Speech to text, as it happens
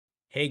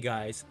Hey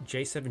guys,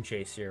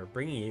 J7Chase here,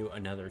 bringing you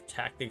another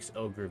Tactics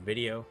Ogre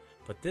video,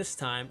 but this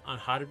time on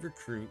how to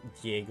recruit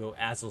Diego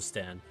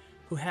Azelstan,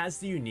 who has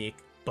the unique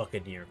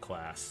Buccaneer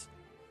class.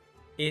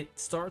 It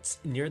starts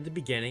near the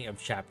beginning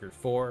of Chapter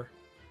 4.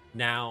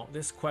 Now,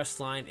 this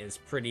questline is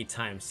pretty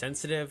time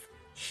sensitive,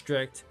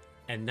 strict,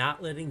 and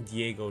not letting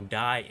Diego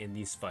die in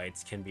these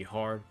fights can be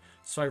hard,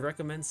 so I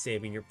recommend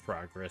saving your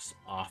progress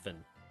often.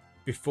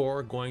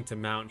 Before going to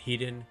Mount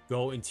Hedon,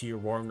 go into your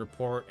Warren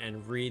report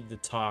and read the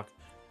talk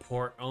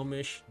Port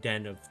Omish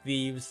Den of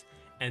Thieves,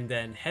 and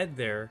then head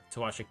there to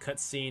watch a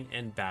cutscene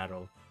and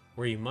battle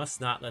where you must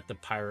not let the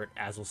pirate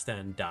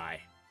Azelstan die.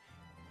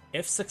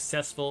 If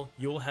successful,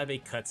 you will have a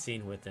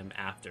cutscene with him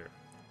after.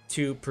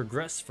 To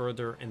progress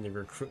further in the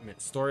recruitment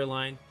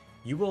storyline,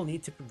 you will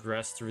need to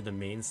progress through the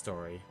main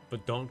story,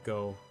 but don't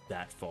go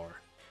that far.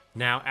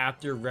 Now,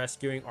 after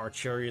rescuing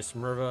Archiereus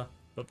Mreuva,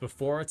 but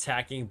before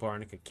attacking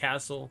Barnica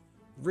Castle,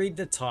 read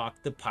the talk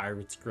The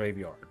Pirate's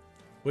Graveyard,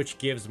 which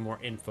gives more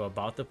info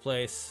about the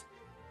place.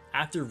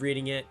 After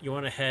reading it, you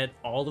want to head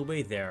all the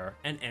way there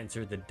and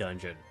enter the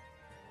dungeon.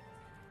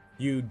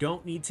 You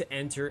don't need to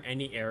enter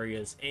any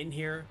areas in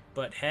here,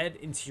 but head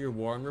into your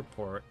Warren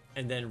report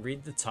and then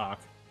read the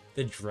talk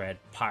The Dread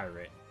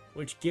Pirate,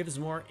 which gives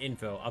more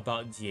info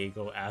about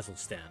Diego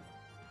Azelstan.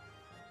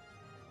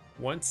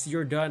 Once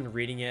you're done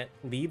reading it,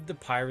 leave the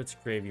Pirate's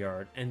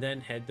Graveyard and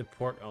then head to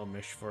Port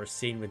Omish for a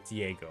scene with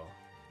Diego.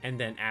 And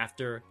then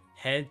after,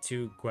 head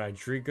to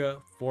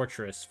Quadriga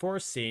Fortress for a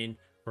scene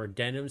where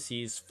Denam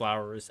sees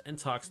flowers and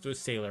talks to a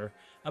sailor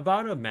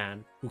about a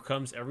man who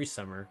comes every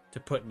summer to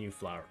put new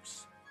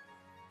flowers.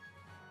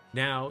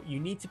 Now,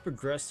 you need to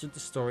progress through the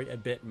story a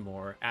bit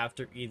more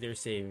after either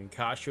saving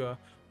Kashua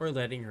or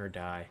letting her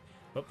die,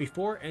 but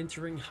before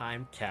entering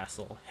Heim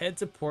Castle, head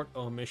to Port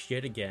Omish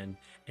yet again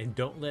and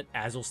don't let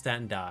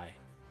Azelstan die.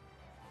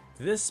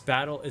 This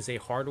battle is a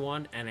hard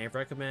one, and I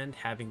recommend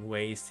having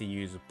ways to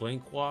use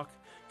Blink Walk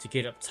to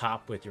get up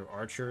top with your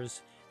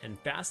archers, and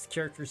fast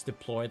characters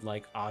deployed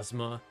like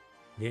Ozma,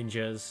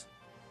 ninjas,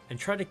 and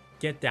try to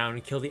get down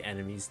and kill the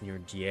enemies near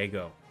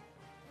Diego.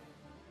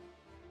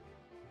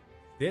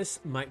 This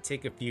might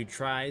take a few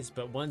tries,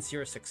 but once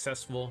you're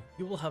successful,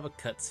 you will have a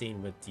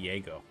cutscene with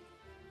Diego.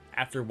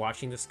 After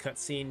watching this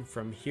cutscene,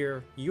 from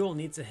here, you will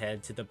need to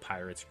head to the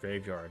Pirate's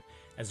Graveyard,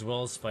 as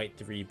well as fight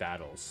 3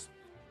 battles.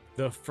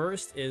 The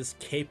first is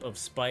Cape of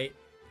Spite,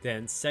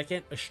 then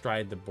second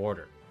Astride the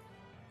Border.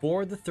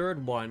 For the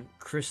third one,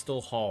 Crystal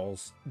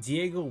Halls,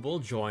 Diego will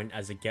join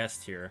as a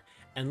guest here,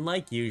 and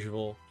like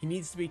usual, he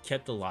needs to be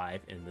kept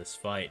alive in this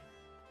fight.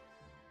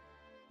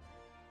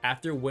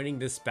 After winning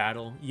this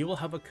battle, you will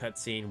have a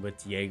cutscene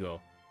with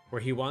Diego,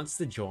 where he wants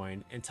to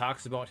join and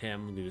talks about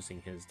him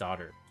losing his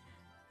daughter.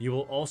 You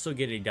will also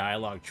get a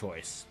dialogue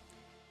choice.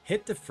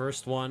 Hit the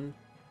first one,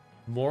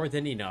 more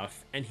than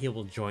enough, and he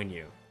will join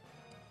you.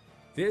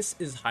 This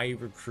is how you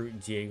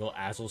recruit Diego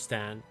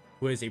Azelstan,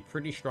 who is a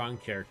pretty strong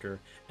character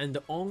and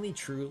the only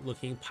true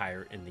looking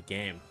pirate in the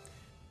game.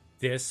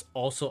 This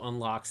also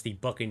unlocks the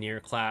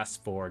Buccaneer class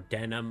for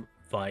Denam,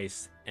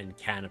 Vyce and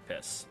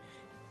Cannopus.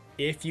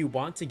 If you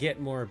want to get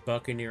more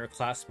Buccaneer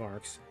class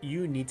marks,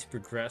 you need to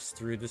progress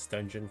through this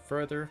dungeon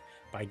further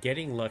by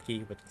getting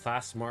lucky with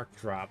class mark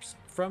drops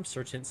from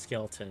certain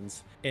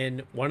skeletons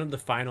in one of the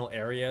final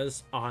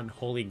areas on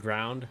Holy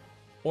Ground,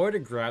 or to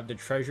grab the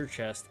treasure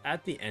chest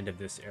at the end of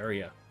this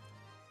area.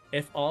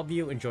 If all of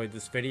you enjoyed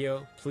this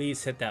video,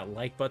 please hit that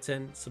like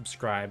button,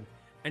 subscribe,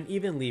 and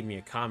even leave me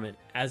a comment,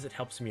 as it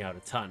helps me out a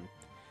ton.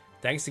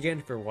 Thanks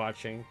again for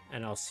watching,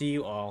 and I'll see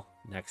you all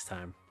next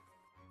time.